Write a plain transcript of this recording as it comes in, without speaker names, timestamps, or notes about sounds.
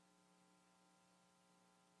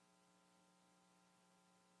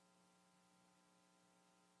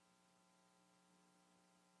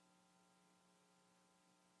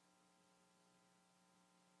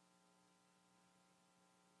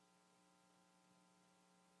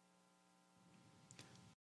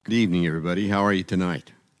Good evening, everybody. How are you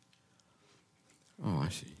tonight? Oh, I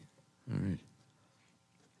see. All right.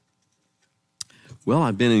 Well,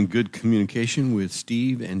 I've been in good communication with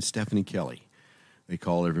Steve and Stephanie Kelly. They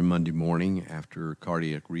call every Monday morning after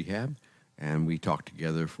cardiac rehab, and we talk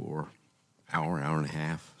together for an hour and a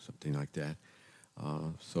half, something like that.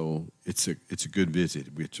 So it's a good visit.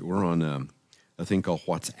 We're on a thing called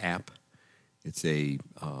WhatsApp. It's a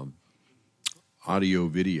audio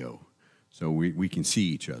video, so we can see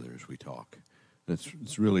each other as we talk.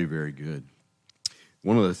 It's really very good.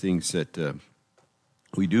 One of the things that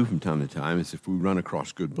we do from time to time is if we run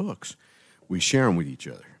across good books, we share them with each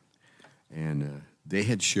other. And they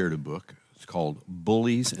had shared a book. It's called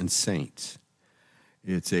Bullies and Saints.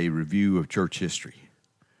 It's a review of church history.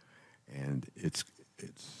 And it's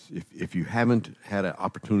if you haven't had an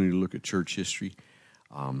opportunity to look at church history,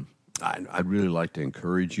 I'd really like to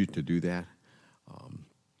encourage you to do that.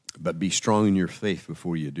 But be strong in your faith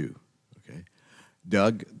before you do. Okay,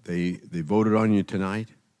 Doug, they voted on you tonight.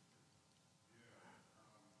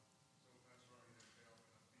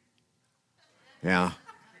 Yeah.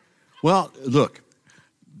 Well, look,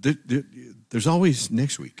 there's always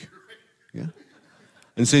next week. Yeah.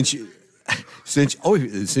 And since you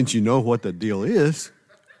know what the deal is.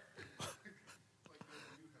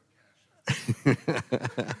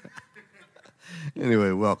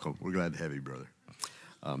 Anyway, welcome. We're glad to have you, brother.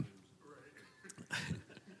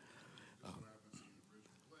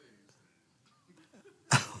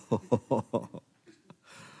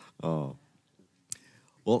 Oh.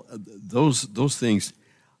 Well, those things,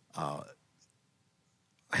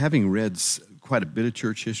 having read quite a bit of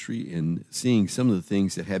church history and seeing some of the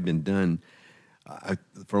things that have been done,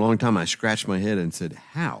 for a long time I scratched my head and said,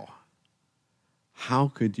 how? How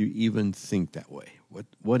could you even think that way?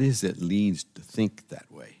 What is it leads to think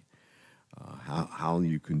that way? How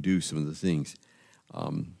you can do some of the things.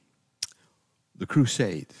 The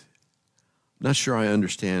Crusades. Not sure I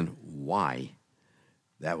understand why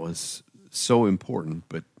that was so important,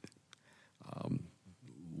 but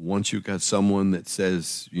once you've got someone that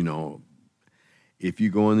says, if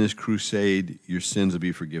you go on this crusade, your sins will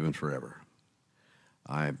be forgiven forever.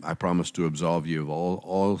 I promise to absolve you of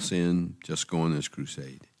all sin, just go on this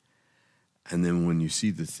crusade. And then when you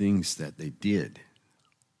see the things that they did,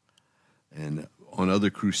 and on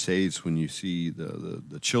other crusades, when you see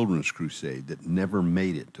the children's crusade that never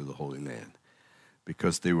made it to the Holy Land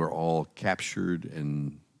because they were all captured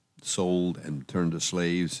and sold and turned to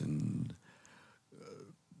slaves and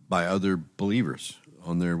by other believers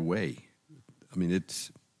on their way. I mean,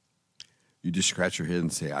 you just scratch your head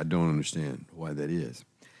and say, I don't understand why that is.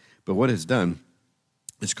 But what it's done,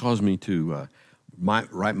 it's caused me to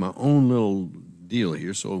write my own little deal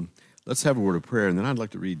here. So let's have a word of prayer, and then I'd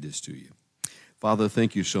like to read this to you. Father,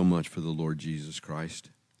 thank you so much for the Lord Jesus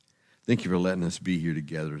Christ. Thank you for letting us be here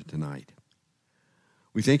together tonight.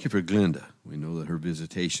 We thank you for Glenda. We know that her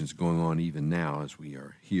visitation is going on even now as we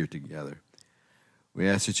are here together. We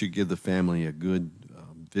ask that you give the family a good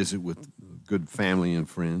visit with good family and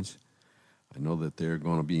friends. I know that they're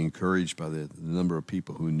going to be encouraged by the number of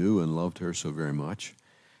people who knew and loved her so very much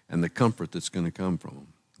and the comfort that's going to come from them.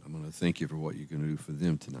 I'm going to thank you for what you're going to do for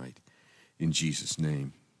them tonight. In Jesus'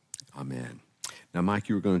 name, amen. Now, Mike,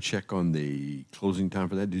 you were going to check on the closing time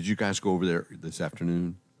for that. Did you guys go over there this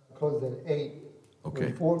afternoon? Closed at 8.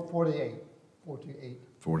 Okay. 4 to 8. 4 to 8.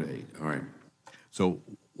 4 to 8. All right. So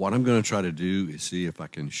what I'm going to try to do is see if I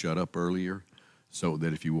can shut up earlier so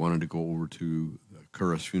that if you wanted to go over to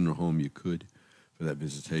Curris Funeral Home, you could for that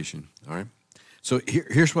visitation. All right. So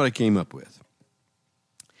here's what I came up with.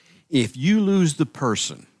 If you lose the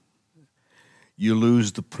person, you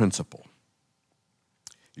lose the principle.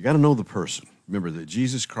 You got to know the person. Remember that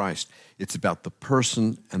Jesus Christ, it's about the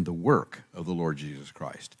person and the work of the Lord Jesus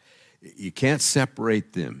Christ. You can't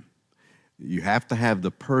separate them. You have to have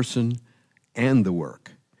the person and the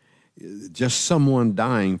work. Just someone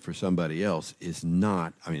dying for somebody else is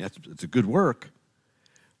not, it's a good work,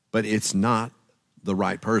 but it's not the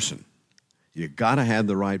right person. You got to have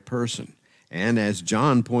the right person. And as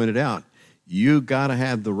John pointed out, you got to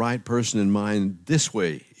have the right person in mind this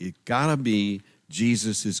way. It got to be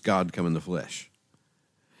Jesus is God come in the flesh.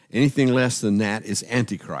 Anything less than that is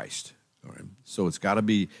Antichrist. All right? So it's got to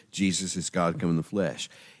be Jesus is God come in the flesh.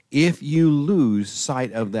 If you lose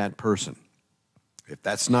sight of that person, if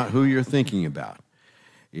that's not who you're thinking about,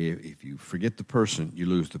 if you forget the person, you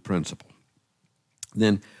lose the principle.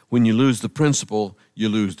 Then when you lose the principle, you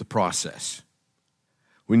lose the process.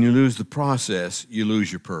 When you lose the process, you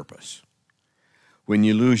lose your purpose. When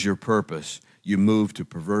you lose your purpose, you move to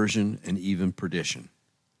perversion and even perdition.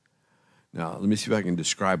 Now, let me see if I can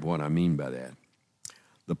describe what I mean by that.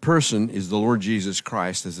 The person is the Lord Jesus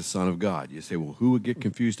Christ as the Son of God. You say, well, who would get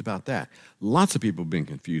confused about that? Lots of people have been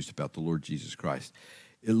confused about the Lord Jesus Christ.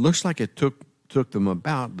 It looks like it took them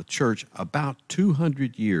the church about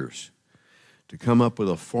 200 years to come up with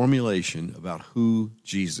a formulation about who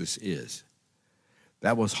Jesus is.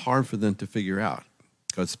 That was hard for them to figure out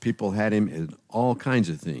because people had him in all kinds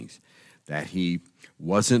of things, that he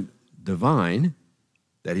wasn't divine,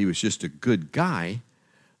 that he was just a good guy.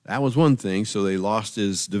 That was one thing, so they lost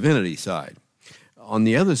his divinity side. On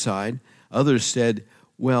the other side, others said,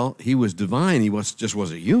 well, he was divine, just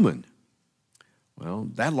wasn't human. Well,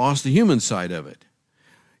 that lost the human side of it.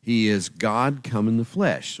 He is God come in the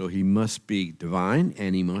flesh, so he must be divine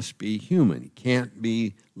and he must be human. He can't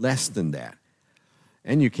be less than that.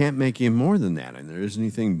 And you can't make him more than that, and there isn't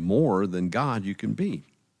anything more than God you can be.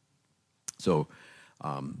 So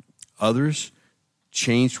others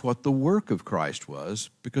changed what the work of Christ was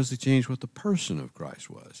because they changed what the person of Christ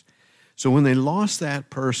was. So when they lost that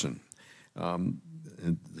person, the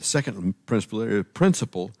second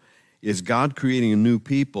principle is God creating a new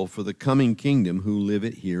people for the coming kingdom who live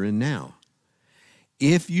it here and now.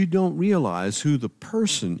 If you don't realize who the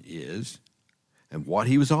person is and what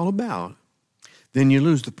he was all about, then you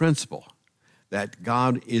lose the principle that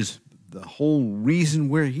God is the whole reason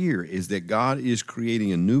we're here is that God is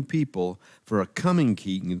creating a new people for a coming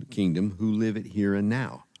kingdom who live it here and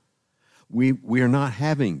now. We are not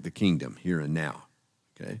having the kingdom here and now.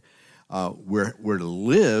 Okay, we're to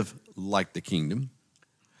live like the kingdom,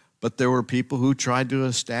 but there were people who tried to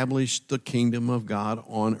establish the kingdom of God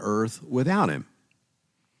on earth without him.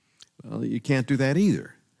 Well, you can't do that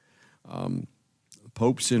either.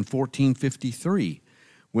 Popes in 1453,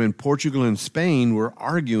 when Portugal and Spain were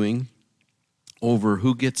arguing over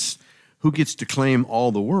who gets to claim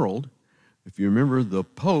all the world. If you remember, the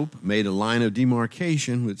Pope made a line of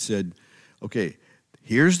demarcation which said, okay,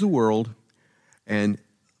 here's the world, and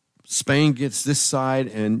Spain gets this side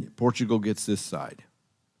and Portugal gets this side.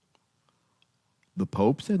 The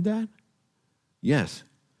Pope said that? Yes.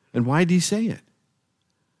 And why did he say it?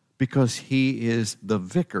 Because he is the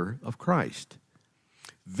vicar of Christ.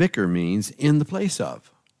 Vicar means in the place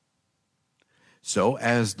of. So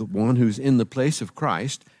as the one who's in the place of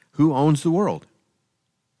Christ, who owns the world?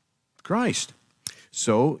 Christ.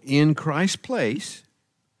 So in Christ's place,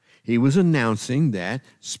 he was announcing that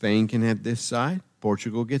Spain can have this side,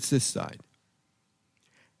 Portugal gets this side.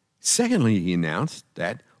 Secondly, he announced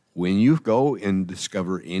that when you go and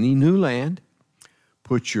discover any new land,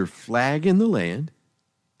 put your flag in the land,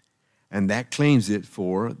 and that claims it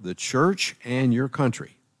for the church and your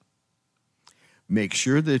country. Make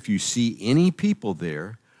sure that if you see any people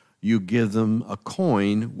there, you give them a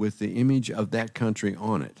coin with the image of that country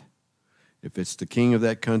on it. If it's the king of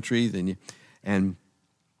that country, and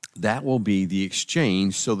that will be the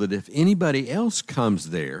exchange, so that if anybody else comes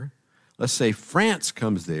there, let's say France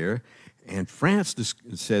comes there, and France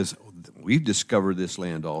says, we've discovered this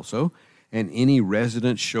land also, and any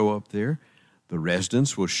residents show up there, the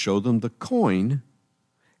residents will show them the coin,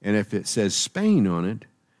 and if it says Spain on it,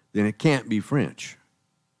 then it can't be French.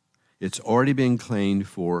 It's already been claimed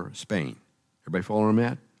for Spain. Everybody following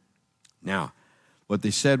that? Now, what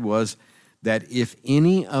they said was that if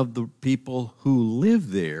any of the people who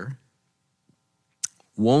live there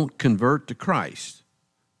won't convert to Christ,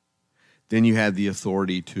 then you have the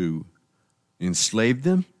authority to enslave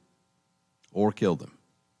them or kill them.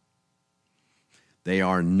 They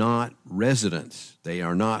are not residents. They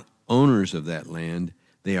are not owners of that land.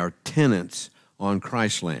 They are tenants on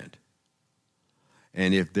Christ's land.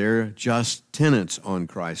 And if they're just tenants on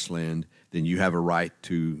Christ's land, then you have a right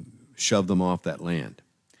to shove them off that land.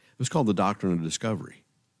 It was called the Doctrine of Discovery.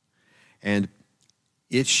 And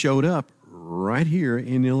it showed up right here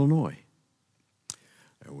in Illinois.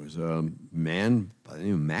 There was a man by the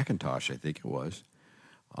name of McIntosh, I think it was,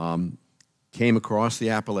 came across the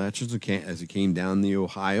Appalachians, and as he came down the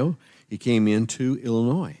Ohio, he came into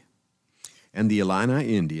Illinois. And the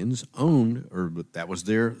Illini Indians owned, or that was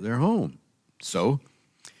their home. So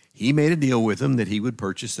he made a deal with them that he would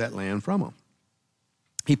purchase that land from them.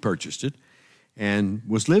 He purchased it and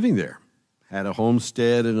was living there, had a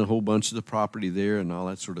homestead and a whole bunch of the property there and all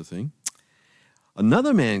that sort of thing.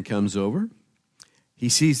 Another man comes over, he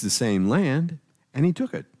sees the same land, and he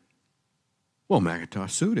took it. Well,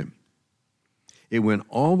 McIntosh sued him. It went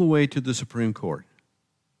all the way to the Supreme Court.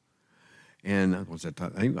 And I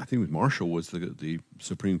think it was Marshall was the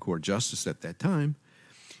Supreme Court justice at that time.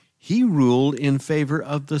 He ruled in favor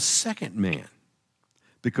of the second man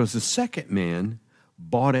because the second man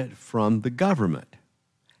bought it from the government,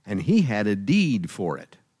 and he had a deed for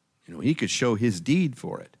it. You know, he could show his deed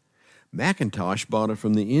for it. McIntosh bought it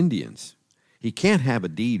from the Indians. He can't have a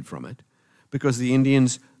deed from it because the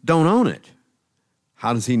Indians don't own it.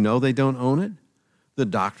 How does he know they don't own it? The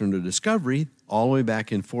Doctrine of Discovery, all the way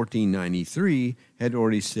back in 1493, had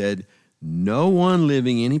already said no one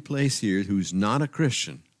living any place here who's not a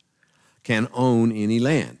Christian can own any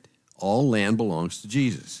land. All land belongs to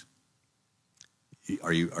Jesus.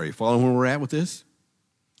 Are you following where we're at with this?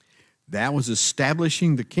 That was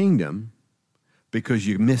establishing the kingdom because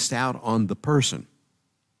you missed out on the person.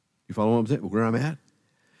 You follow where I'm at?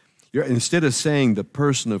 Instead of saying the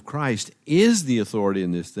person of Christ is the authority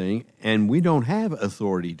in this thing, and we don't have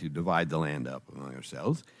authority to divide the land up among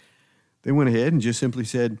ourselves, they went ahead and just simply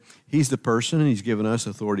said, he's the person and he's given us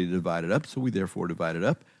authority to divide it up, so we therefore divide it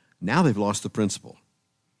up. Now they've lost the principle.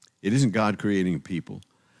 It isn't God creating a people.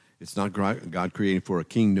 It's not God creating for a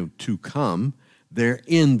kingdom to come. They're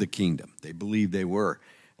in the kingdom. They believe they were.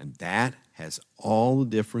 And that has all the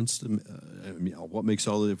difference. What makes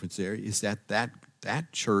all the difference there is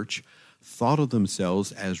that church thought of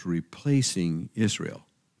themselves as replacing Israel.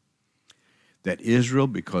 That Israel,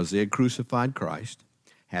 because they had crucified Christ,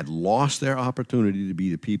 had lost their opportunity to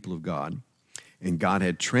be the people of God, and God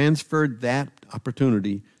had transferred that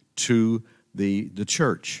opportunity to the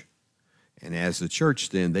church. And as the church,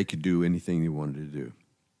 then, they could do anything they wanted to do.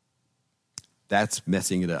 That's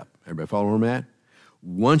messing it up. Everybody follow where I'm at?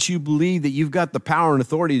 Once you believe that you've got the power and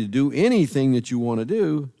authority to do anything that you want to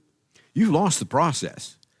do, you've lost the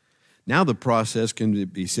process. Now the process can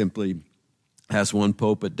be simply, as one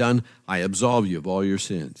pope had done, I absolve you of all your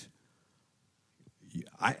sins.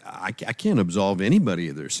 I can't absolve anybody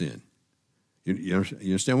of their sin. You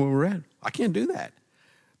understand where we're at? I can't do that.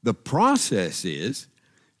 The process is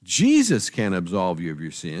Jesus can absolve you of your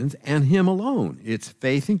sins, and him alone. It's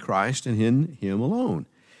faith in Christ and in him alone.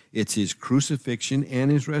 It's his crucifixion and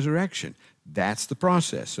his resurrection. That's the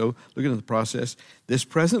process. So looking at the process, this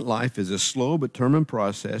present life is a slow but determined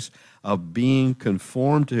process of being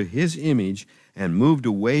conformed to his image and moved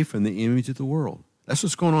away from the image of the world. That's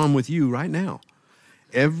what's going on with you right now.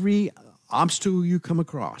 Every obstacle you come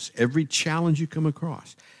across, every challenge you come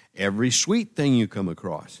across, every sweet thing you come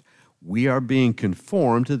across, we are being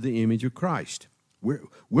conformed to the image of Christ.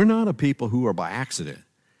 We're not a people who are by accident.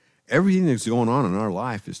 Everything that's going on in our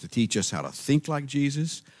life is to teach us how to think like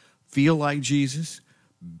Jesus, feel like Jesus,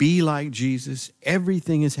 be like Jesus.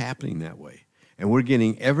 Everything is happening that way. And we're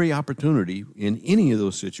getting every opportunity in any of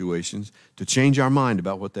those situations to change our mind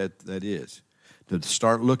about what that is, to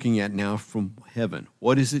start looking at now from heaven.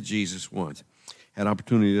 What is it Jesus wants? Had an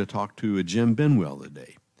opportunity to talk to Jim Benwell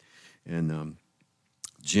today. And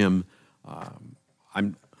Jim, I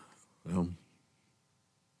don't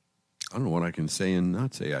know what I can say and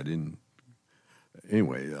not say. I didn't.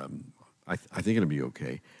 Anyway, I think it'll be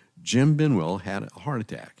okay. Jim Benwell had a heart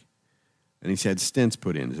attack, and he's had stents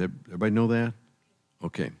put in. Does everybody know that?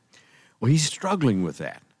 Okay. Well, he's struggling with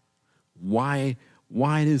that. Why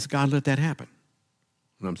does God let that happen?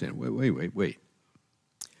 And I'm saying, wait.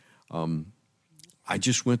 I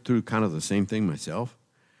just went through kind of the same thing myself.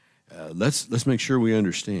 Let's make sure we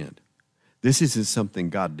understand. This isn't something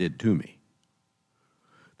God did to me.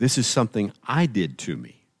 This is something I did to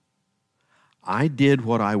me. I did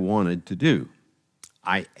what I wanted to do.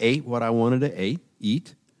 I ate what I wanted to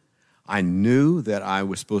eat. I knew that I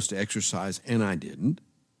was supposed to exercise, and I didn't.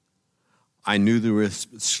 I knew there was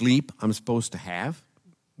sleep I'm supposed to have.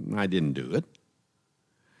 I didn't do it.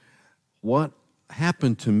 What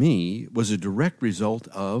happened to me was a direct result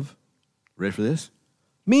of, ready for this?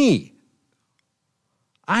 Me.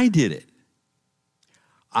 I did it.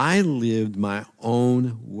 I lived my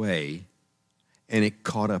own way, and it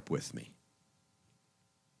caught up with me.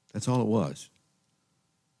 That's all it was.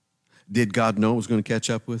 Did God know it was going to catch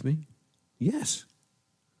up with me? Yes.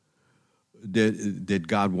 Did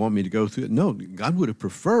God want me to go through it? No. God would have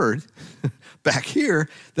preferred back here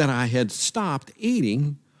that I had stopped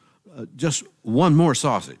eating just one more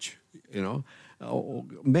sausage,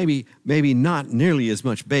 maybe not nearly as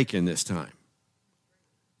much bacon this time.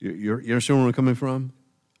 You understand where I'm coming from?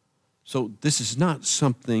 So this is not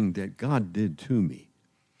something that God did to me.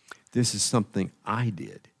 This is something I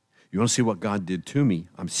did. You want to see what God did to me?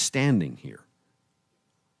 I'm standing here.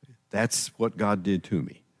 That's what God did to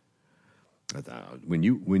me. When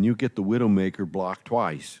you get the Widowmaker block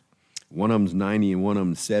twice, one of them's 90 and one of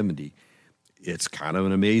them's 70, it's kind of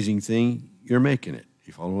an amazing thing. You're making it.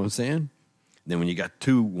 You follow what I'm saying? And then when you got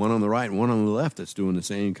two, one on the right and one on the left that's doing the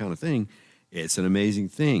same kind of thing, it's an amazing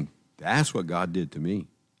thing. That's what God did to me.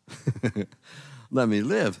 Let me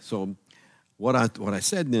live. So what I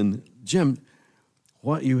said then, Jim,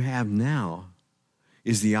 what you have now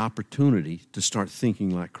is the opportunity to start thinking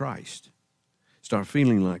like Christ, start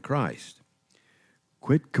feeling like Christ.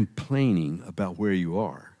 Quit complaining about where you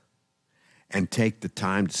are and take the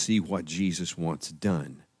time to see what Jesus wants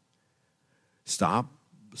done. Stop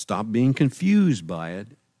being confused by it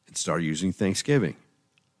and start using thanksgiving.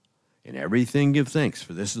 In everything give thanks,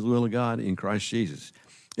 for this is the will of God in Christ Jesus.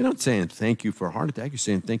 You're not saying thank you for a heart attack. You're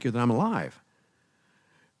saying thank you that I'm alive.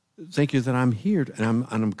 Thank you that I'm here and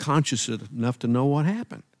I'm conscious enough to know what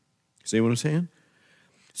happened. See what I'm saying?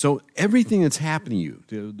 So everything that's happening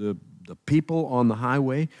to you, the people on the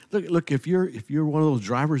highway, look. If you're one of those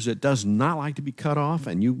drivers that does not like to be cut off,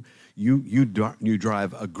 and you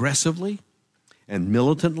drive aggressively and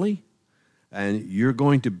militantly, and you're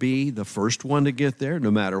going to be the first one to get there,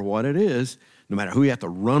 no matter what it is, no matter who you have to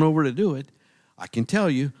run over to do it, I can tell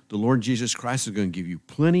you the Lord Jesus Christ is going to give you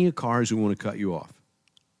plenty of cars who want to cut you off.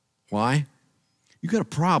 Why? You got a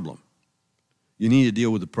problem. You need to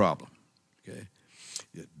deal with the problem. Okay?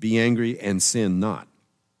 Be angry and sin not.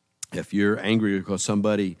 If you're angry because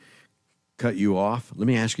somebody cut you off, let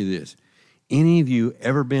me ask you this. Any of you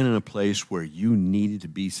ever been in a place where you needed to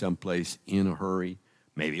be someplace in a hurry?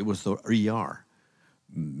 Maybe it was the ER.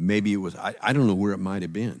 Maybe it was, I don't know where it might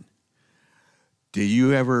have been. Do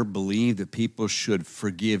you ever believe that people should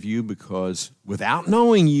forgive you because without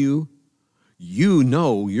knowing you, you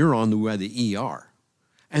know you're on the way to the ER.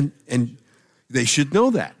 And they should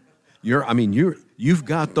know that. You've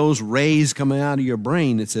got those rays coming out of your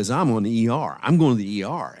brain that says, I'm on the ER. I'm going to the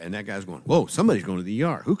ER. And that guy's going, whoa, somebody's going to the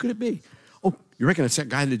ER. Who could it be? Oh, you reckon it's that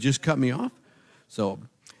guy that just cut me off? So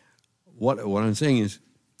what I'm saying is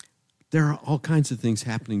there are all kinds of things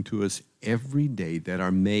happening to us every day that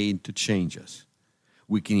are made to change us.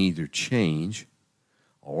 We can either change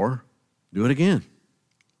or do it again.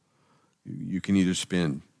 You can either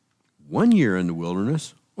spend 1 year in the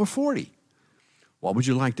wilderness or 40. What would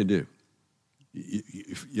you like to do?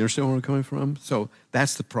 You understand where I'm coming from? So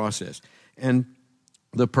that's the process. And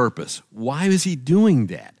the purpose. Why is he doing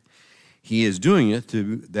that? He is doing it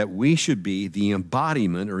that we should be the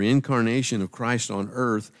embodiment or incarnation of Christ on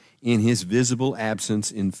earth in his visible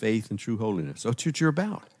absence in faith and true holiness. That's what you're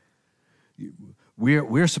about.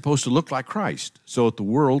 We're supposed to look like Christ so that the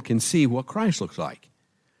world can see what Christ looks like.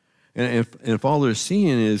 And if all they're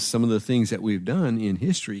seeing is some of the things that we've done in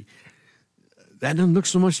history, that doesn't look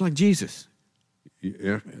so much like Jesus.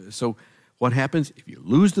 So what happens? If you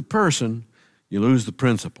lose the person, you lose the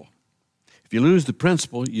principle. If you lose the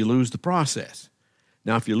principle, you lose the process.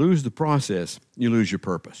 Now, if you lose the process, you lose your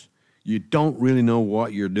purpose. You don't really know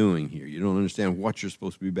what you're doing here. You don't understand what you're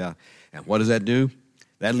supposed to be about. And what does that do?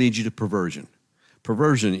 That leads you to perversion.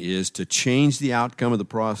 Perversion is to change the outcome of the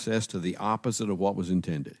process to the opposite of what was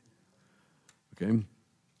intended. Okay?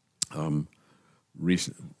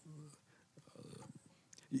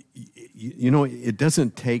 It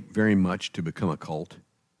doesn't take very much to become a cult.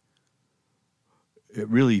 It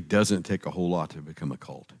really doesn't take a whole lot to become a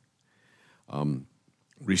cult.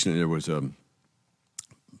 Recently, there was a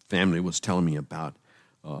family was telling me about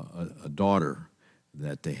a daughter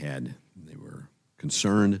that they had. They were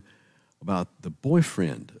concerned about the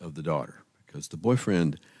boyfriend of the daughter because the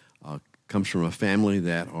boyfriend comes from a family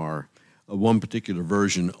that are one particular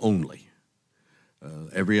version only.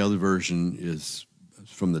 Every other version is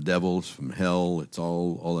from the devil, it's from hell, it's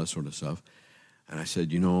all that sort of stuff. And I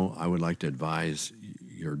said, I would like to advise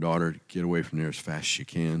your daughter to get away from there as fast as you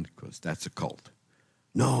can because that's a cult.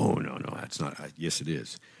 No, that's not. Yes, it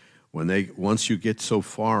is. Once you get so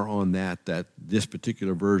far on that this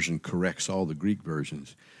particular version corrects all the Greek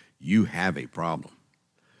versions, you have a problem.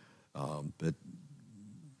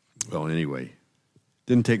 Anyway,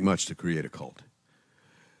 didn't take much to create a cult.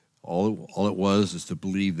 All it was is to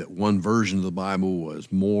believe that one version of the Bible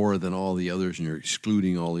was more than all the others, and you're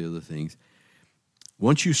excluding all the other things.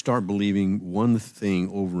 Once you start believing one thing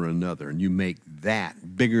over another, and you make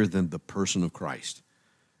that bigger than the person of Christ,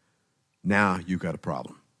 now you've got a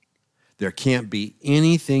problem. There can't be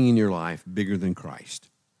anything in your life bigger than Christ.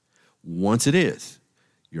 Once it is,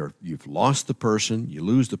 you've lost the person, you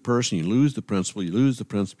lose the person, you lose the principle, you lose the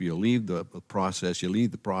principle, you leave the process, you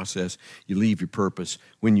leave the process, you leave your purpose.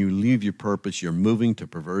 When you leave your purpose, you're moving to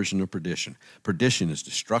perversion or perdition. Perdition is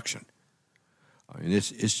destruction. And it's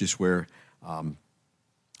just where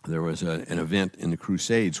there was an event in the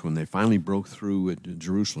Crusades when they finally broke through at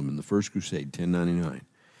Jerusalem in the First Crusade, 1099.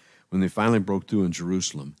 When they finally broke through in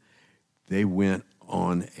Jerusalem, they went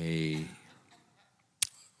on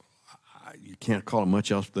you can't call it much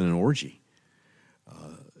else than an orgy.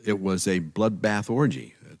 It was a bloodbath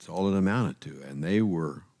orgy. That's all it amounted to. And they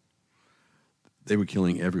were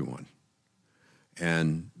killing everyone.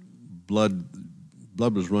 And blood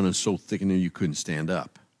blood was running so thick in there you couldn't stand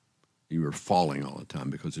up. You were falling all the time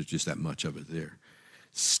because there's just that much of it there.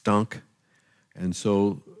 Stunk. And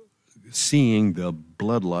so seeing the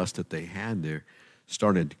bloodlust that they had there,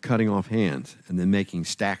 started cutting off hands and then making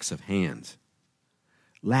stacks of hands,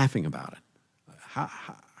 laughing about it.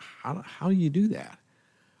 How do you do that?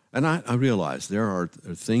 And I realize there are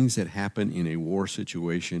things that happen in a war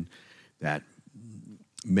situation that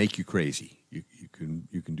make you crazy. You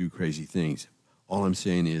can do crazy things. All I'm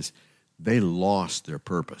saying is they lost their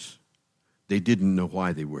purpose. They didn't know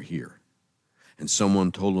why they were here. And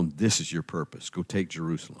someone told them, this is your purpose. Go take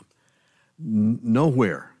Jerusalem.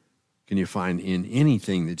 Nowhere can you find in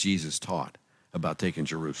anything that Jesus taught about taking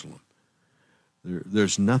Jerusalem.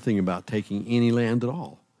 There's nothing about taking any land at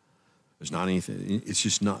all. There's not anything. It's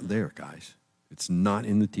just not there, guys. It's not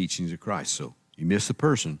in the teachings of Christ. So you miss the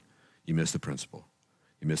person, you miss the principle.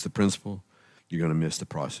 You miss the principle, you're going to miss the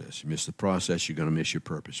process. You miss the process, you're going to miss your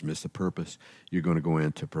purpose. You miss the purpose, you're going to go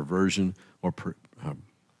into perversion or,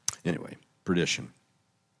 perdition.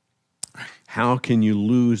 How can you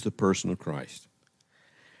lose the person of Christ?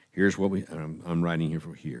 Here's what I'm writing here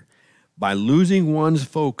for here. By losing one's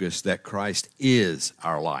focus that Christ is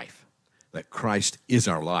our life. That Christ is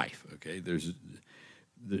our life, okay?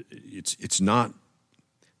 It's not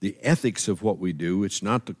the ethics of what we do. It's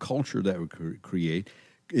not the culture that we create.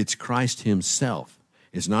 It's Christ himself.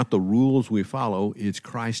 It's not the rules we follow. It's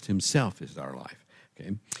Christ himself is our life,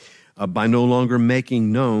 okay? By no longer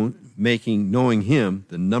making knowing him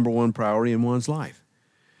the number one priority in one's life.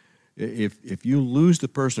 If you lose the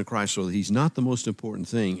person of Christ so that he's not the most important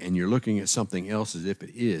thing and you're looking at something else as if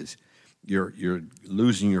it is, you're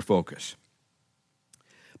losing your focus.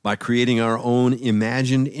 By creating our own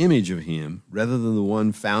imagined image of him rather than the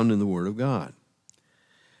one found in the Word of God.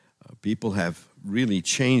 People have really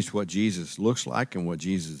changed what Jesus looks like and what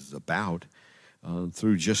Jesus is about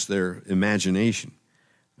through just their imagination.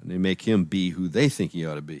 And they make him be who they think he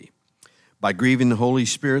ought to be. By grieving the Holy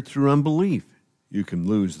Spirit through unbelief, you can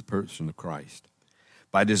lose the person of Christ.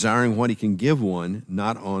 By desiring what he can give one,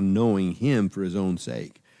 not on knowing him for his own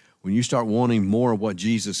sake. When you start wanting more of what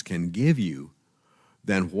Jesus can give you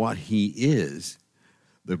than what he is,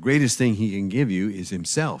 the greatest thing he can give you is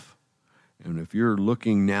himself. And if you're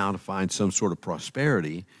looking now to find some sort of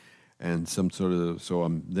prosperity and I'm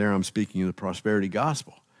speaking of the prosperity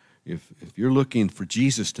gospel. If you're looking for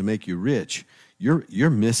Jesus to make you rich, you're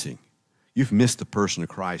missing. You've missed the person of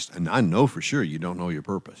Christ. And I know for sure you don't know your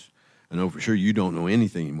purpose. I know for sure you don't know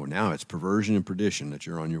anything anymore. Now it's perversion and perdition that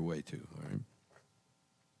you're on your way to. All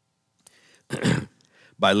right?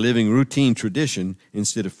 By living routine tradition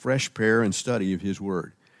instead of fresh prayer and study of his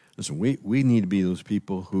word. Listen, we need to be those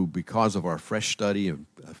people who, because of our fresh study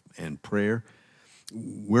and prayer,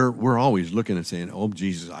 we're always looking and saying, oh,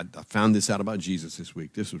 Jesus, I found this out about Jesus this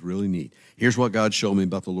week. This was really neat. Here's what God showed me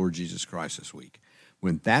about the Lord Jesus Christ this week.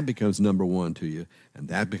 When that becomes number one to you, and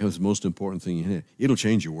that becomes the most important thing in it, it'll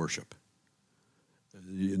change your worship.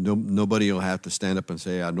 Nobody will have to stand up and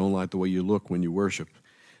say, I don't like the way you look when you worship.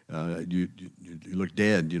 You look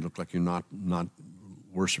dead. You look like you're not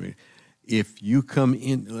worshiping. If you come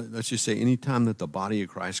in, let's just say any time that the body of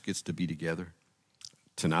Christ gets to be together,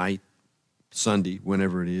 tonight, Sunday,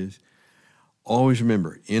 whenever it is, always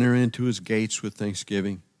remember, enter into his gates with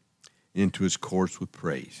thanksgiving, into his courts with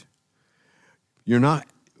praise. You're not,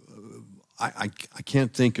 I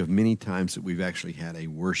can't think of many times that we've actually had a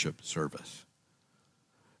worship service.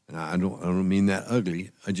 And I don't mean that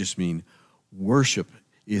ugly. I just mean worship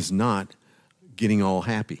is not getting all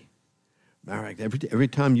happy. All right, every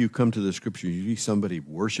time you come to the scripture, you see somebody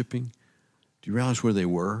worshiping. Do you realize where they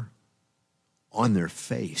were? On their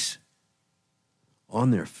face. On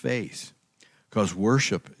their face. Because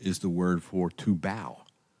worship is the word for to bow,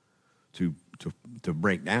 to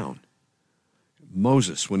break down.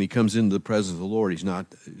 Moses, when he comes into the presence of the Lord, he's not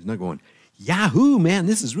going, Yahoo, man,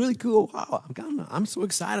 this is really cool. Wow, I'm so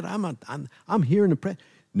excited. I'm here in the presence.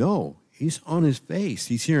 No, he's on his face.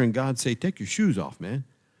 He's hearing God say, take your shoes off, man.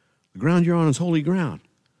 The ground you're on is holy ground.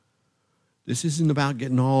 This isn't about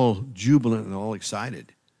getting all jubilant and all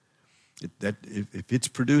excited. If it's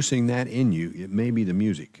producing that in you, it may be the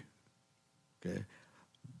music. Okay?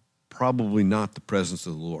 Probably not the presence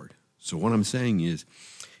of the Lord. So what I'm saying is,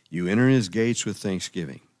 you enter his gates with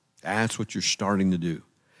thanksgiving. That's what you're starting to do.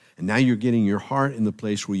 And now you're getting your heart in the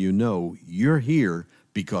place where you know you're here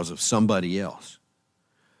because of somebody else.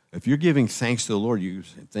 If you're giving thanks to the Lord, you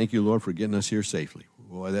say, thank you, Lord, for getting us here safely.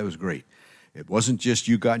 Boy, that was great. It wasn't just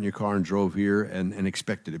you got in your car and drove here and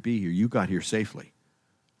expected to be here. You got here safely.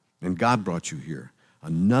 And God brought you here.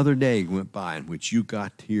 Another day went by in which you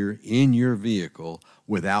got here in your vehicle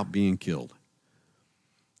without being killed.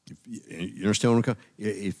 You understand what I'm coming?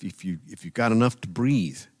 If you've got enough to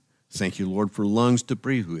breathe, thank you, Lord, for lungs to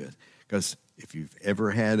breathe with. Because if you've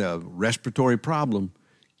ever had a respiratory problem,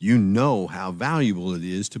 you know how valuable it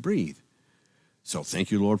is to breathe. So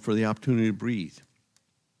thank you, Lord, for the opportunity to breathe.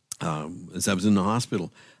 As I was in the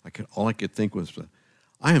hospital, all I could think was,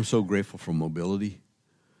 I am so grateful for mobility.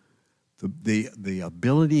 The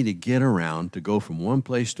ability to get around, to go from one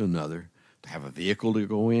place to another, to have a vehicle to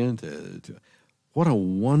go in, what a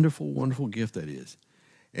wonderful, wonderful gift that is.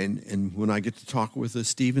 And when I get to talk with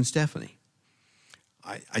Steve and Stephanie,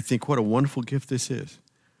 I think what a wonderful gift this is.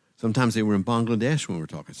 Sometimes they were in Bangladesh when we were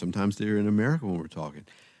talking. Sometimes they were in America when we were talking.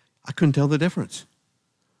 I couldn't tell the difference.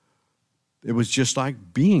 It was just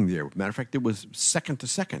like being there. Matter of fact, it was second to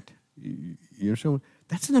second. You understand?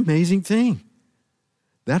 That's an amazing thing.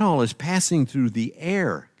 That all is passing through the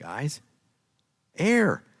air, guys.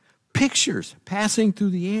 Air. Pictures passing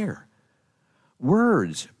through the air.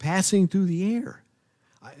 Words passing through the air.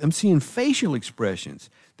 I'm seeing facial expressions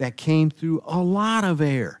that came through a lot of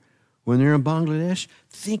air. When they're in Bangladesh,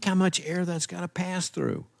 think how much air that's got to pass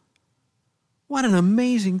through. What an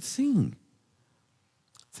amazing thing.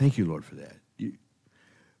 Thank you, Lord, for that.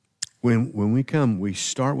 When we come, we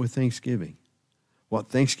start with thanksgiving. What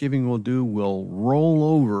Thanksgiving will do will roll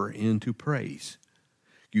over into praise.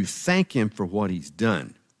 You thank him for what he's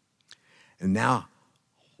done. And now,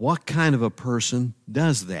 what kind of a person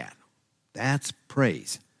does that? That's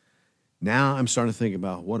praise. Now I'm starting to think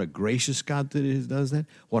about what a gracious God that does that,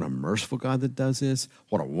 what a merciful God that does this,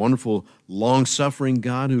 what a wonderful, long-suffering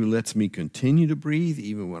God who lets me continue to breathe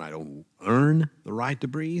even when I don't earn the right to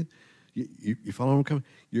breathe. You follow what I'm coming?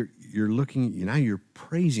 You're looking, now you're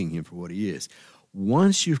praising him for what he is.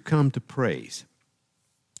 Once you've come to praise,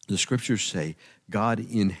 the scriptures say God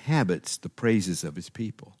inhabits the praises of his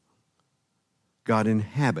people. God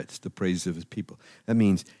inhabits the praises of his people. That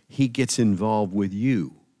means he gets involved with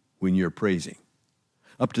you when you're praising.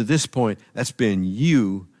 Up to this point, that's been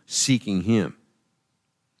you seeking him.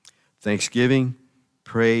 Thanksgiving,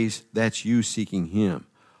 praise, that's you seeking him.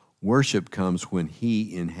 Worship comes when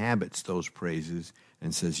he inhabits those praises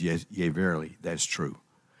and says, yes, yea, verily, that's true.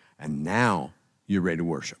 And now you're ready to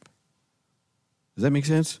worship. Does that make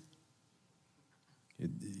sense?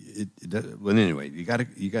 Well, anyway, you got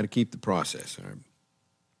to keep the process.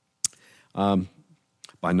 All right?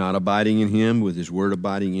 By not abiding in him, with his word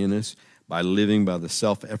abiding in us, by living by the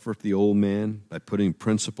self-effort of the old man, by putting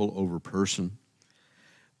principle over person.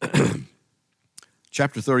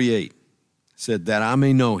 Chapter 38 said, that I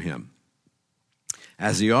may know him.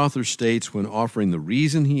 As the author states when offering the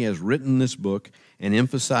reason he has written this book and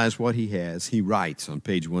emphasize what he has, he writes on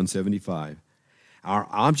page 175, our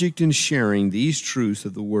object in sharing these truths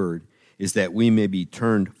of the word is that we may be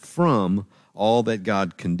turned from all that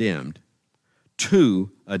God condemned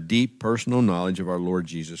to a deep personal knowledge of our Lord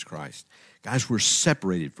Jesus Christ. Guys, we're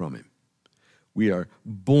separated from him. We are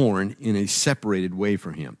born in a separated way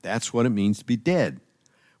from him. That's what it means to be dead.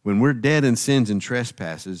 When we're dead in sins and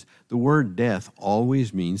trespasses, the word death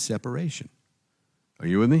always means separation. Are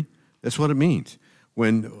you with me? That's what it means.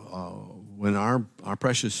 When our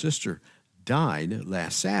precious sister died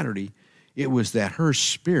last Saturday, it was that her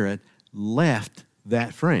spirit left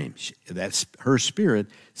that frame. That's her spirit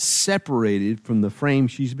separated from the frame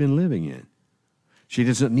she's been living in. She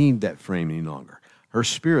doesn't need that frame any longer. Her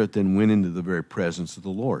spirit then went into the very presence of the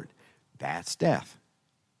Lord. That's death.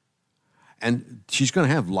 And she's going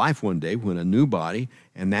to have life one day when a new body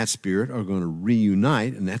and that spirit are going to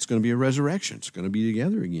reunite, and that's going to be a resurrection. It's going to be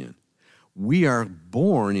together again. We are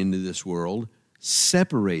born into this world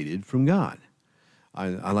separated from God.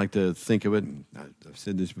 I like to think of it, and I've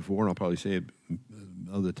said this before, and I'll probably say it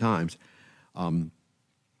other times. We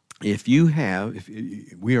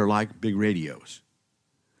are like big radios.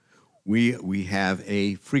 We have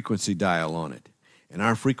a frequency dial on it. And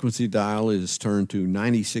our frequency dial is turned to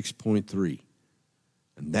 96.3.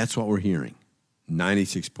 And that's what we're hearing,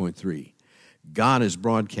 96.3. God is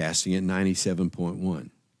broadcasting at 97.1.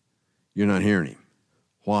 You're not hearing him.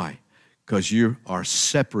 Why? Because you are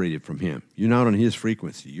separated from him. You're not on his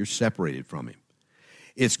frequency. You're separated from him.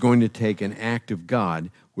 It's going to take an act of God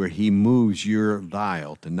where he moves your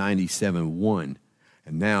dial to 97.1.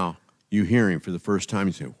 And now you hear him for the first time.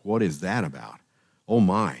 You say, what is that about? Oh,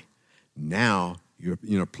 my. Now you're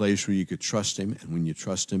in a place where you could trust him, and when you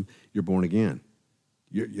trust him, you're born again.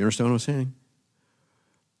 You understand what I'm saying?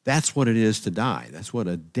 That's what it is to die. That's what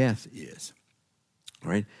a death is,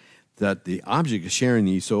 all right? That the object of sharing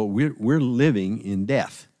these, so we're living in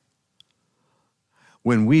death.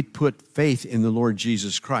 When we put faith in the Lord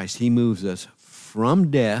Jesus Christ, he moves us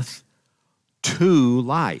from death to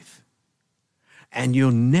life. And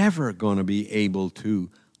you're never going to be able to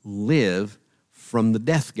live from the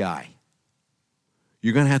death guy.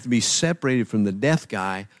 You're going to have to be separated from the death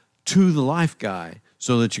guy to the life guy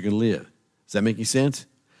so that you can live. Does that make any sense?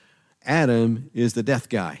 Adam is the death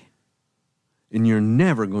guy. And you're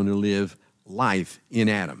never going to live life in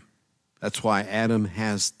Adam. That's why Adam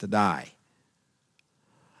has to die.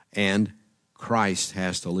 And Christ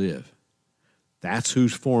has to live. That's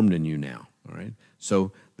who's formed in you now. All right?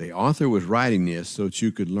 So the author was writing this so that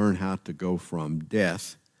you could learn how to go from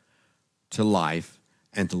death to life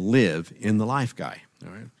and to live in the life guy.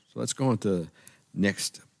 All right? So let's go on to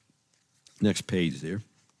next page there.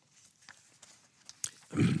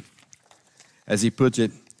 As he puts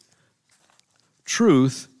it,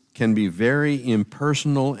 truth can be very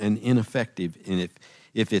impersonal and ineffective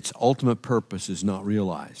if its ultimate purpose is not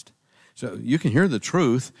realized. So you can hear the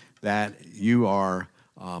truth that you are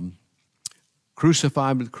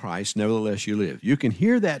crucified with Christ, nevertheless you live. You can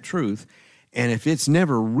hear that truth, and if it's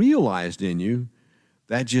never realized in you,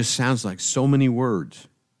 that just sounds like so many words.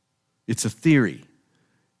 It's a theory.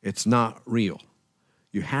 It's not real.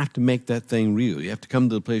 You have to make that thing real. You have to come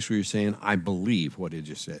to the place where you're saying, I believe what I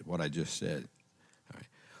just said. All right.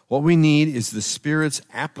 What we need is the Spirit's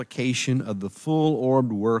application of the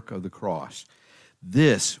full-orbed work of the cross.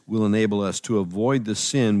 This will enable us to avoid the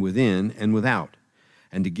sin within and without,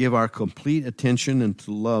 and to give our complete attention and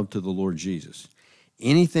to love to the Lord Jesus.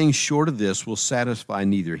 Anything short of this will satisfy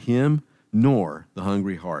neither him nor the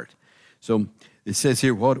hungry heart. So it says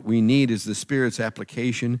here what we need is the Spirit's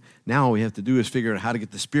application. Now all we have to do is figure out how to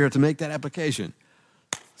get the Spirit to make that application.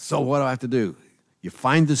 So what do I have to do? You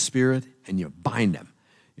find the Spirit and you bind him.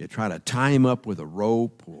 You try to tie him up with a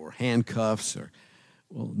rope or handcuffs.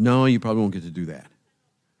 Well, no, you probably won't get to do that.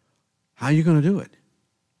 How are you going to do it?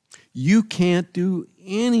 You can't do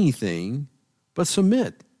anything but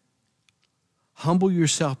submit. Humble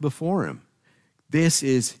yourself before him. This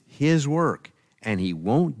is his work, and he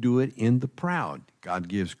won't do it in the proud. God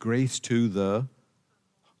gives grace to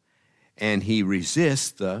and he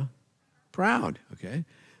resists the proud, okay?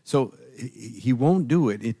 So he won't do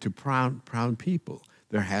it to proud people.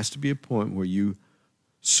 There has to be a point where you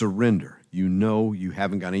surrender. You know you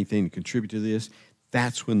haven't got anything to contribute to this.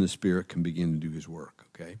 That's when the Spirit can begin to do his work,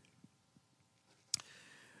 okay?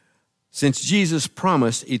 Since Jesus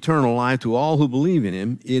promised eternal life to all who believe in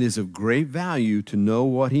him, it is of great value to know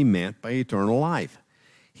what he meant by eternal life.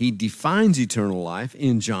 He defines eternal life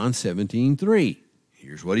in John 17:3.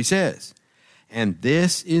 Here's what he says. And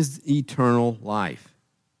this is eternal life,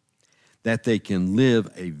 that they can live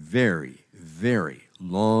a very, very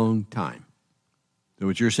long time. Is that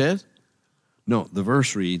what yours says? No, the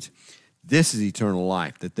verse reads, this is eternal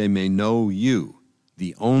life, that they may know you,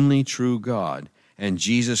 the only true God, and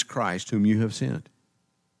Jesus Christ, whom you have sent.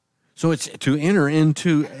 So it's to enter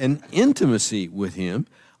into an intimacy with him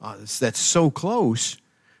that's so close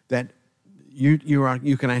that you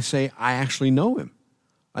can say, I actually know him.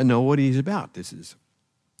 I know what he's about. This is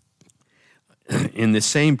in the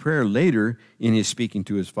same prayer later in his speaking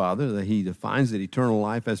to his Father that he defines that eternal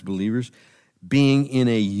life as believers being in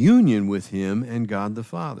a union with him and God the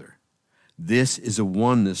Father. This is a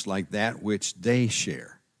oneness like that which they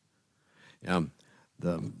share.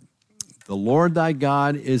 The Lord thy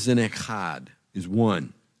God is an echad, is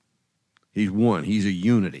one. He's one. He's a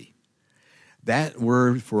unity. That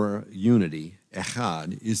word for unity,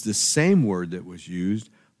 echad, is the same word that was used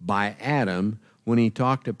by Adam when he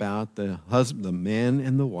talked about the man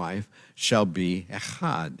and the wife shall be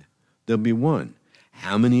echad. They'll be one.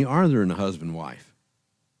 How many are there in a husband and wife?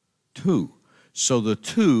 Two. So the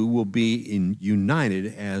two will be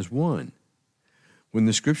united as one. When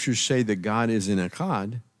the scriptures say that God is in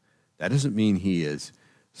echad, that doesn't mean he is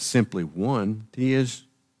simply one. He is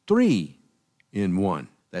three in one.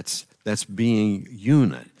 That's being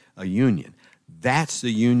a union. That's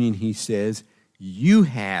the union he says you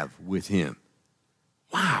have with him.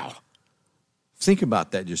 Wow. Think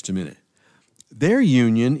about that just a minute. Their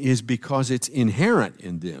union is because it's inherent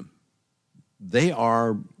in them. They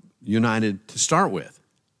are united to start with.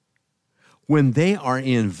 When they are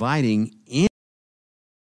inviting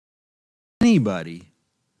anybody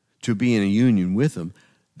to be in a union with them,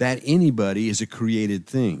 that anybody is a created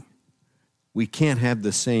thing. We can't have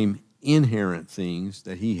the same inherent things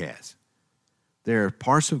that he has. There are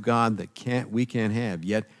parts of God that we can't have,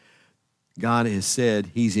 yet God has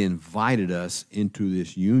said he's invited us into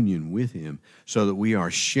this union with him so that we are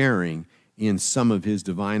sharing in some of his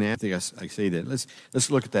divine acts. I say that. Let's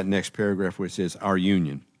look at that next paragraph where it says our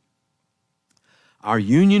union. Our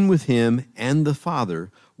union with him and the Father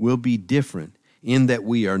will be different in that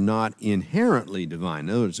we are not inherently divine.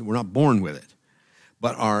 In other words, we're not born with it.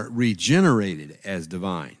 but are regenerated as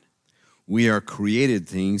divine. We are created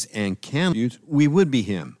things and we would be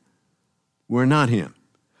him. We're not him.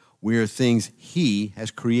 We are things he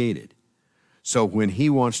has created. So when he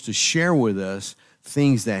wants to share with us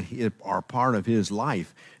things that are part of his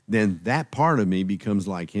life, then that part of me becomes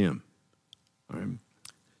like him. All right?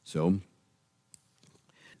 So,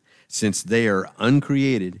 since they are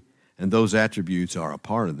uncreated and those attributes are a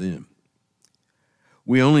part of them,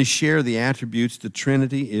 we only share the attributes the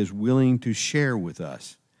Trinity is willing to share with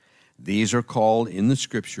us. These are called in the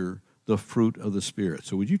Scripture the fruit of the Spirit.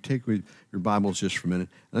 So would you take your Bibles just for a minute?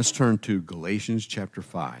 Let's turn to Galatians chapter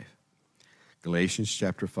 5. Galatians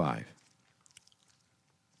chapter 5.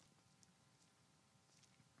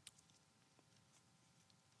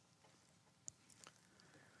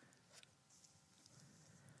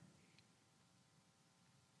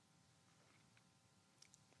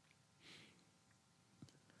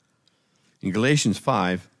 In Galatians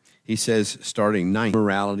 5, he says, starting 9,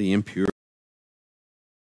 morality, impurity,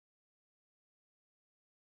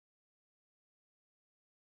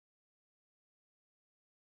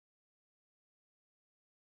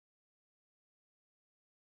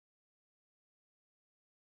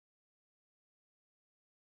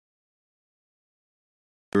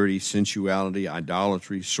 sensuality,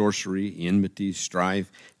 idolatry, sorcery, enmity,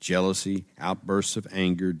 strife, jealousy, outbursts of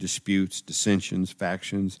anger, disputes, dissensions,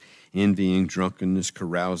 factions, envying, drunkenness,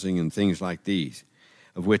 carousing, and things like these,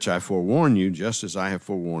 of which I forewarn you, just as I have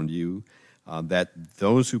forewarned you, that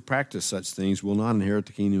those who practice such things will not inherit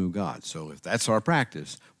the kingdom of God. So if that's our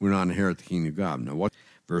practice, we're not inherit the kingdom of God. Now what?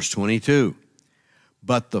 Verse 22.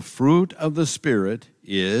 But the fruit of the Spirit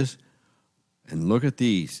is, and look at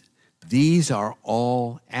these. These are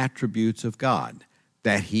all attributes of God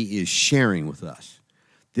that he is sharing with us.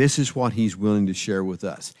 This is what he's willing to share with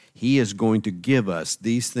us. He is going to give us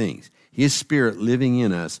these things. His Spirit living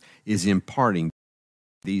in us is imparting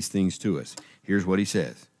these things to us. Here's what he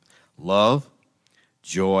says. Love,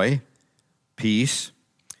 joy, peace,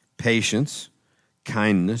 patience,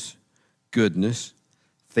 kindness, goodness,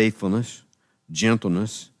 faithfulness,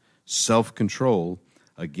 gentleness, self-control.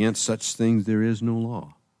 Against such things there is no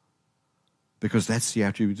law. Because that's the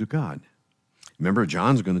attributes of God. Remember,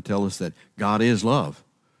 John's going to tell us that God is love.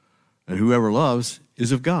 And whoever loves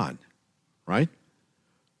is of God, right?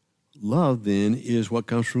 Love, then, is what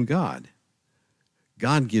comes from God.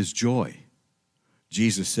 God gives joy.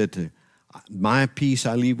 Jesus said to, my peace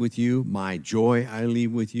I leave with you, my joy I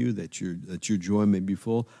leave with you, that your joy may be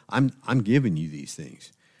full. I'm giving you these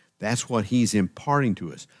things. That's what he's imparting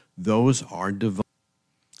to us. Those are divine.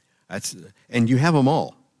 And you have them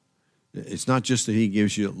all. It's not just that he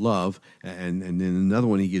gives you love, and then another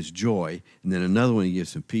one he gives joy, and then another one he gives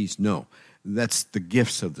some peace. No, that's the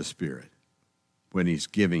gifts of the Spirit when he's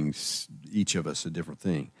giving each of us a different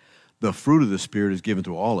thing. The fruit of the Spirit is given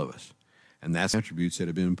to all of us, and that's attributes that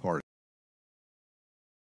have been imparted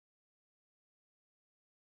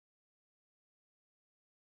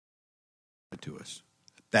to us.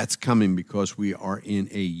 That's coming because we are in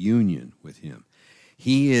a union with him.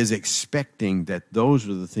 He is expecting that those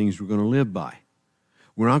are the things we're going to live by.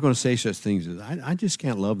 We're not going to say such things as, I just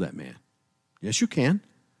can't love that man. Yes, you can.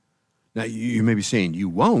 Now, you may be saying you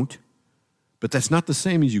won't, but that's not the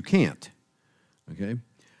same as you can't. Okay?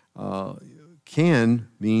 Can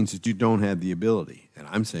means that you don't have the ability. And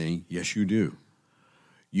I'm saying, yes, you do.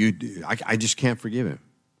 You do. I just can't forgive him.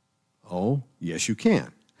 Oh, yes, you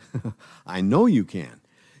can. I know you can.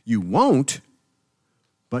 You won't,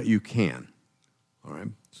 but you can. All right,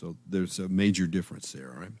 so there's a major difference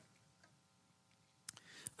there, all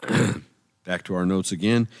right? Back to our notes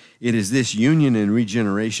again. It is this union and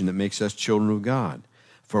regeneration that makes us children of God,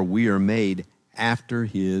 for we are made after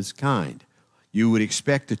his kind. You would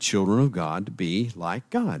expect the children of God to be like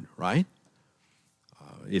God, right?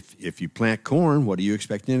 If you plant corn, what are you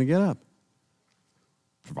expecting to get up?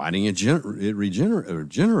 Providing it germinates,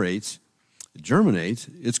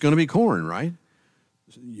 it's going to be corn, right?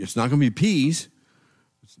 It's not going to be peas.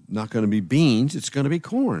 It's not going to be beans, it's going to be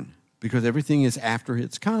corn, because everything is after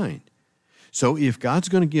its kind. So if God's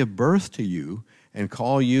going to give birth to you and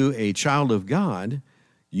call you a child of God,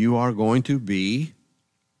 you are going to be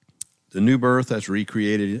the new birth that's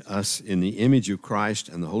recreated us in the image of Christ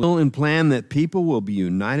and the Holy Spirit, and plan that people will be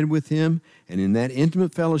united with him and in that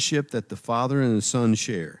intimate fellowship that the Father and the Son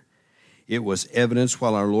share. It was evidence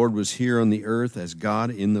while our Lord was here on the earth as God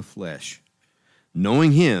in the flesh.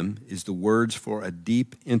 Knowing him is the words for a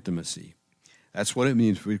deep intimacy. That's what it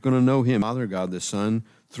means. If we're going to know him, Father, God the Son,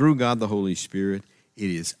 through God the Holy Spirit, it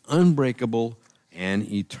is unbreakable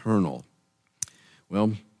and eternal.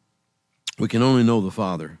 Well, we can only know the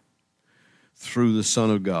Father through the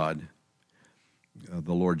Son of God,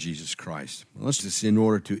 the Lord Jesus Christ. Let's just, in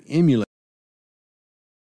order to emulate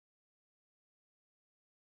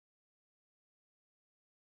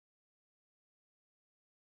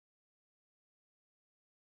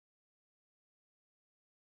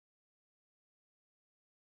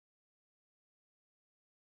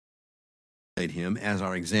him as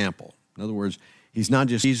our example. In other words, he's not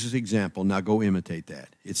just Jesus' example, now go imitate that.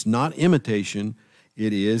 It's not imitation,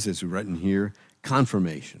 it is, as written here,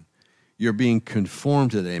 confirmation. You're being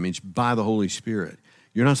conformed to that image by the Holy Spirit.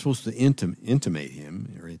 You're not supposed to intimate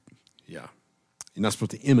him. You're not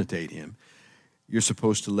supposed to imitate him. You're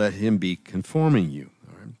supposed to let him be conforming you.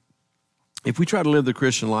 All right? If we try to live the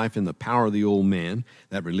Christian life in the power of the old man,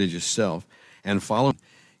 that religious self, and follow,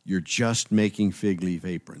 you're just making fig leaf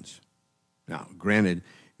aprons. Now, granted,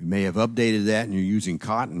 you may have updated that and you're using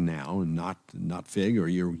cotton now and not fig, or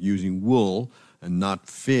you're using wool and not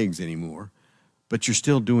figs anymore, but you're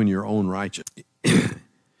still doing your own righteousness.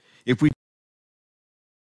 If we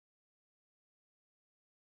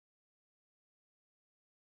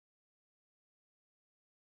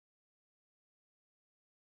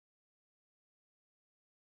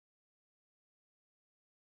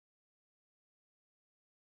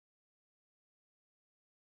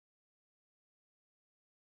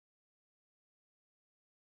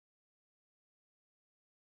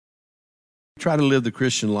try to live the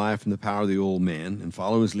Christian life in the power of the old man and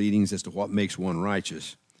follow his leadings as to what makes one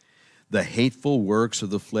righteous, the hateful works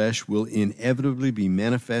of the flesh will inevitably be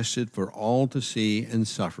manifested for all to see and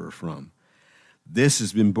suffer from. This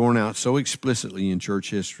has been borne out so explicitly in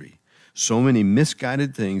church history. So many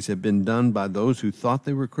misguided things have been done by those who thought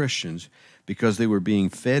they were Christians because they were being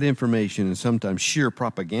fed information and sometimes sheer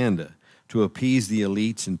propaganda to appease the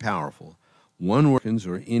elites and powerful. One word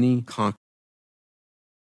or any conqueror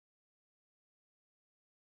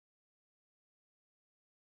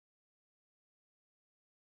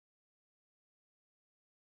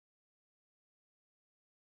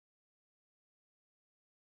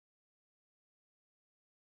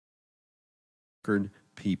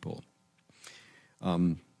people.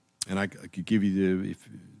 And I could give you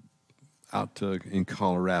in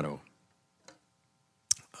Colorado.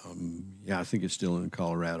 I think it's still in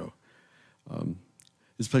Colorado.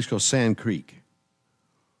 This place called Sand Creek.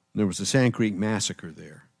 There was a Sand Creek massacre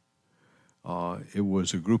there. It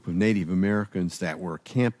was a group of Native Americans that were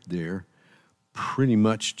camped there, pretty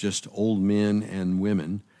much just old men and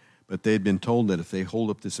women, but they had been told that if they hold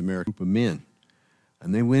up this American group of men,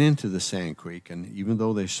 and they went into the Sand Creek, and even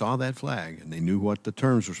though they saw that flag and they knew what the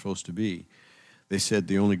terms were supposed to be, they said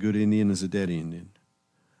the only good Indian is a dead Indian.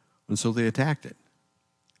 And so they attacked it.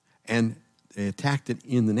 And they attacked it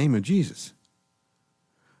in the name of Jesus.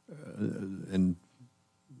 And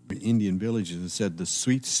Indian villages and said the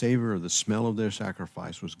sweet savor of the smell of their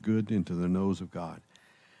sacrifice was good into the nose of God.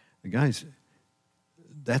 The guys,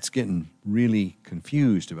 that's getting really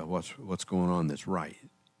confused about what's going on that's right.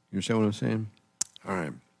 You understand what I'm saying? All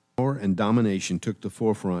right. Power and domination took the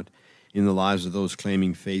forefront in the lives of those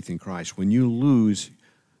claiming faith in Christ. When you lose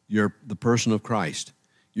the person of Christ,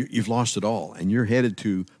 you've lost it all, and you're headed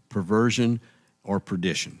to perversion or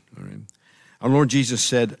perdition. All right. Our Lord Jesus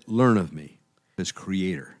said, "Learn of me," as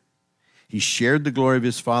Creator. He shared the glory of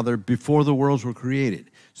his Father before the worlds were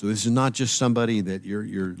created. So this is not just somebody that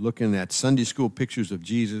you're looking at Sunday school pictures of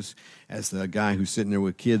Jesus as the guy who's sitting there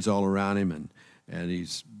with kids all around him and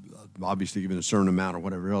he's obviously given a certain amount or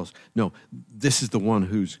whatever else. No, this is the one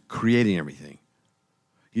who's creating everything.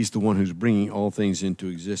 He's the one who's bringing all things into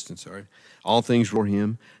existence. All right? All things for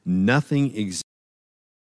him. Nothing exists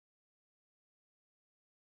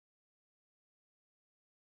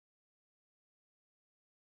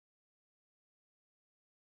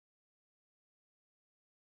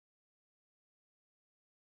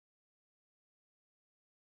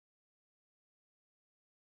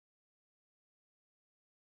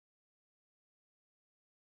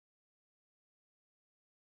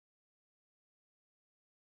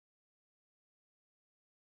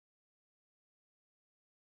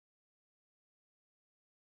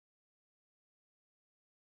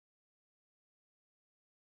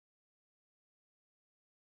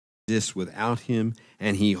without him,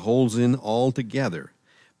 and he holds in all together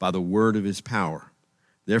by the word of his power.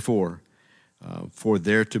 Therefore, for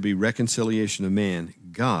there to be reconciliation of man to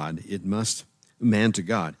God, it must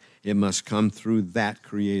come through that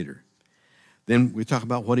Creator. Then we talk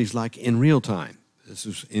about what he's like in real time. This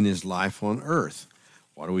is in his life on earth.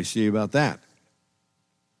 What do we see about that?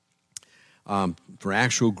 For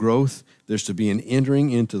actual growth, there's to be an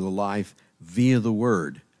entering into the life via the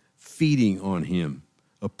Word, feeding on him,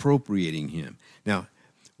 appropriating him. Now,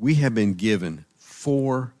 we have been given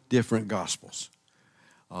 4 different gospels.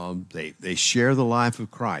 They share the life of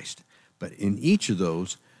Christ. But in each of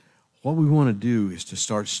those, what we want to do is to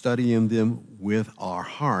start studying them with our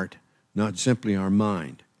heart, not simply our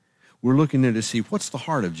mind. We're looking at to see what's the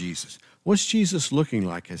heart of Jesus. What's Jesus looking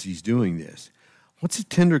like as he's doing this? What's the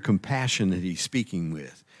tender compassion that he's speaking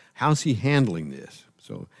with? How's he handling this?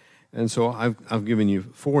 So I've given you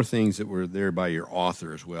 4 things that were there by your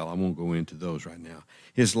author as well. I won't go into those right now.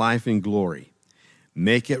 His life in glory.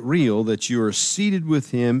 Make it real that you are seated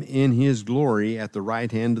with him in his glory at the right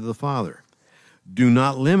hand of the Father. Do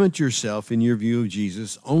not limit yourself in your view of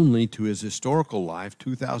Jesus only to his historical life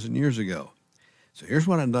 2,000 years ago. So here's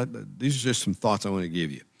what these are just some thoughts I want to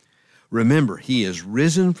give you. Remember, he is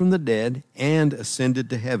risen from the dead and ascended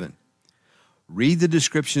to heaven. Read the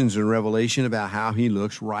descriptions in Revelation about how he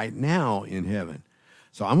looks right now in heaven.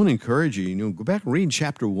 So I'm going to encourage you, go back and read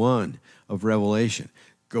chapter 1 of Revelation.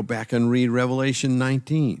 Go back and read Revelation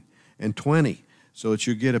 19 and 20 so that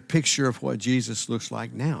you get a picture of what Jesus looks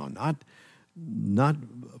like now, not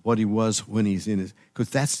what he was when he's in his,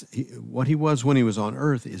 because what he was when he was on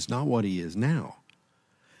earth is not what he is now.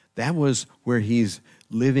 That was where he's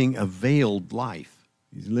living a veiled life.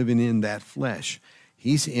 He's living in that flesh.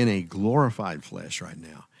 He's in a glorified flesh right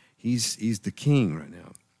now. He's the king right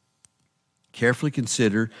now. Carefully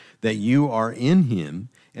consider that you are in him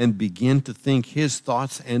and begin to think his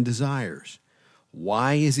thoughts and desires.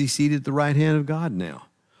 Why is he seated at the right hand of God now?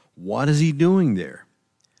 What is he doing there?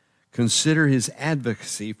 Consider his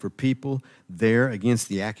advocacy for people there against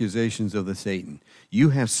the accusations of the Satan.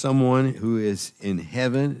 You have someone who is in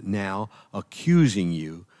heaven now accusing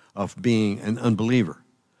you of being an unbeliever,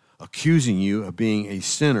 accusing you of being a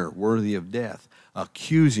sinner worthy of death,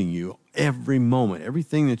 accusing you every moment,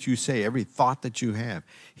 everything that you say, every thought that you have.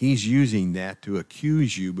 He's using that to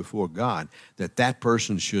accuse you before God that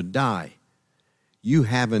person should die. You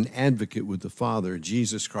have an advocate with the Father,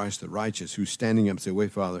 Jesus Christ the righteous, who's standing up and saying,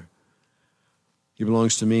 wait, Father, he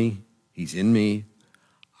belongs to me. He's in me.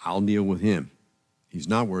 I'll deal with him. He's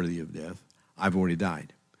not worthy of death. I've already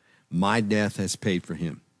died. My death has paid for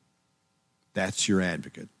him. That's your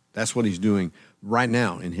advocate. That's what he's doing right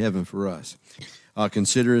now in heaven for us.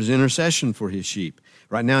 Consider his intercession for his sheep.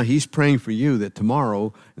 Right now, he's praying for you that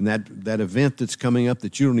tomorrow, and that event that's coming up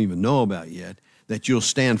that you don't even know about yet, that you'll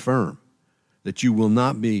stand firm, that you will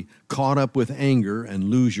not be caught up with anger and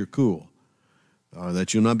lose your cool,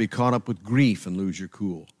 that you'll not be caught up with grief and lose your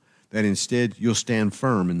cool, that instead you'll stand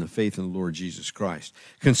firm in the faith in the Lord Jesus Christ.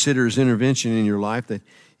 Consider his intervention in your life that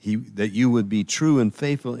you would be true and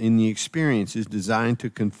faithful in the experiences designed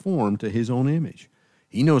to conform to his own image.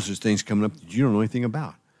 He knows there's things coming up that you don't know anything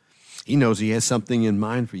about. He knows he has something in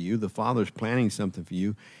mind for you. The Father's planning something for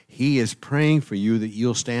you. He is praying for you that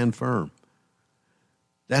you'll stand firm.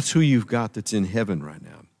 That's who you've got that's in heaven right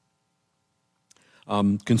now.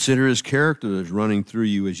 Consider his character that's running through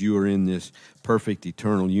you as you are in this perfect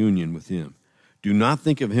eternal union with him. Do not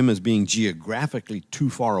think of him as being geographically too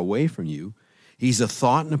far away from you. He's a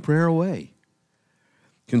thought and a prayer away.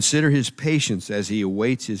 Consider his patience as he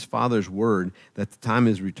awaits his Father's word that the time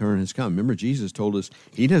of his return has come. Remember, Jesus told us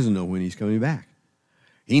he doesn't know when he's coming back.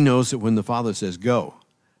 He knows that when the Father says go,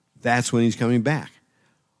 that's when he's coming back.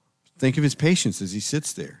 Think of his patience as he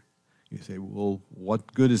sits there. You say, well,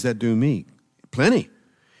 what good does that do me? Plenty.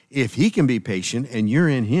 If he can be patient and you're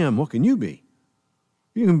in him, what can you be?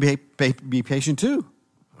 You can be patient too.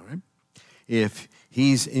 All right. If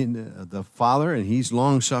he's in the Father and he's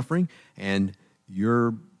long-suffering and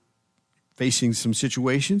you're facing some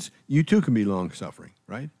situations, you too can be long-suffering,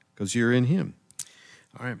 right? Because you're in him.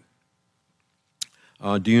 All right.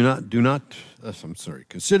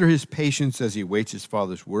 Consider his patience as he waits his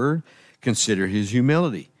Father's word. Consider his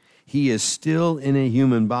humility. He is still in a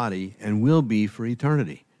human body and will be for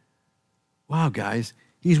eternity. Wow, guys,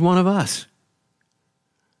 he's one of us.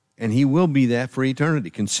 And he will be that for eternity.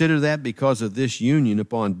 Consider that because of this union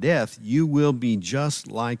upon death, you will be just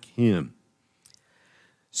like him.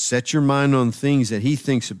 Set your mind on things that he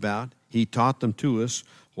thinks about. He taught them to us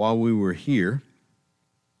while we were here.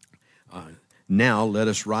 Now let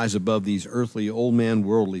us rise above these earthly, old man,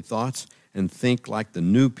 worldly thoughts and think like the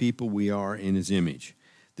new people we are in his image.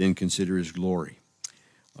 Then consider his glory.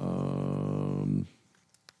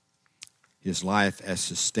 His life as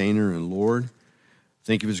sustainer and Lord.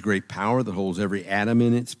 Think of his great power that holds every atom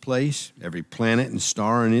in its place, every planet and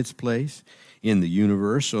star in its place in the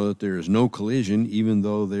universe, so that there is no collision, even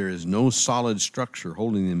though there is no solid structure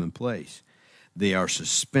holding them in place. They are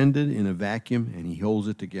suspended in a vacuum, and he holds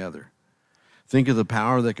it together. Think of the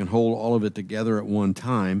power that can hold all of it together at one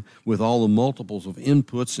time with all the multiples of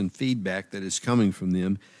inputs and feedback that is coming from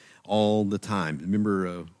them all the time.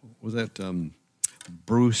 Remember, was that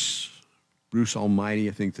Bruce Almighty,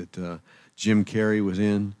 I think that Jim Carrey was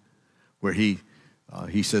in, where he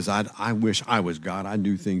says, I wish I was God. I'd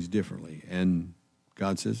do things differently. And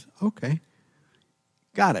God says, okay,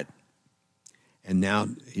 got it. And now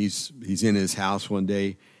he's in his house one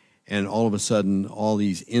day, and all of a sudden, all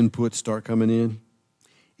these inputs start coming in.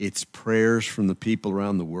 It's prayers from the people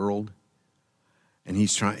around the world, and he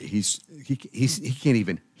can't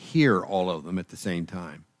even hear all of them at the same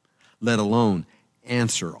time, let alone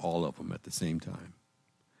answer all of them at the same time.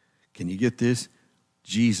 Can you get this?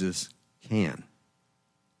 Jesus can.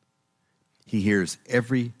 He hears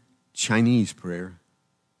every Chinese prayer,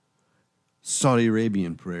 Saudi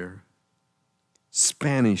Arabian prayer,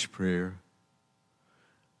 Spanish prayer,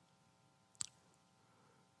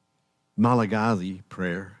 Malagasy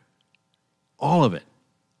prayer, all of it,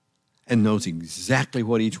 and knows exactly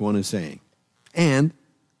what each one is saying and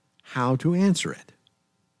how to answer it.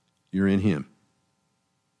 You're in Him.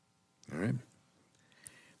 All right?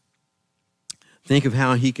 Think of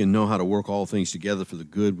how He can know how to work all things together for the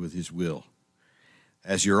good with His will.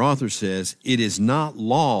 As your author says, it is not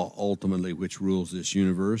law ultimately which rules this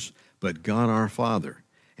universe, but God our Father,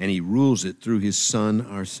 and He rules it through His Son,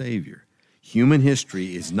 our Savior. Human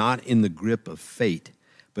history is not in the grip of fate,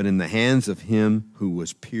 but in the hands of Him who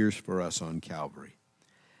was pierced for us on Calvary.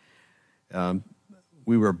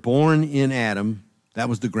 We were born in Adam. That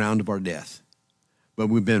was the ground of our death. But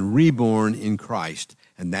we've been reborn in Christ,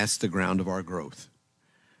 and that's the ground of our growth.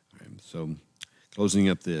 So, closing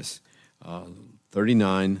up this,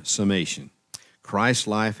 39, summation. Christ's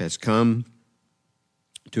life has come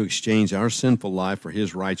to exchange our sinful life for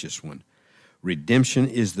His righteous one. Redemption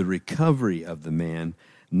is the recovery of the man,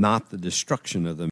 not the destruction of the man.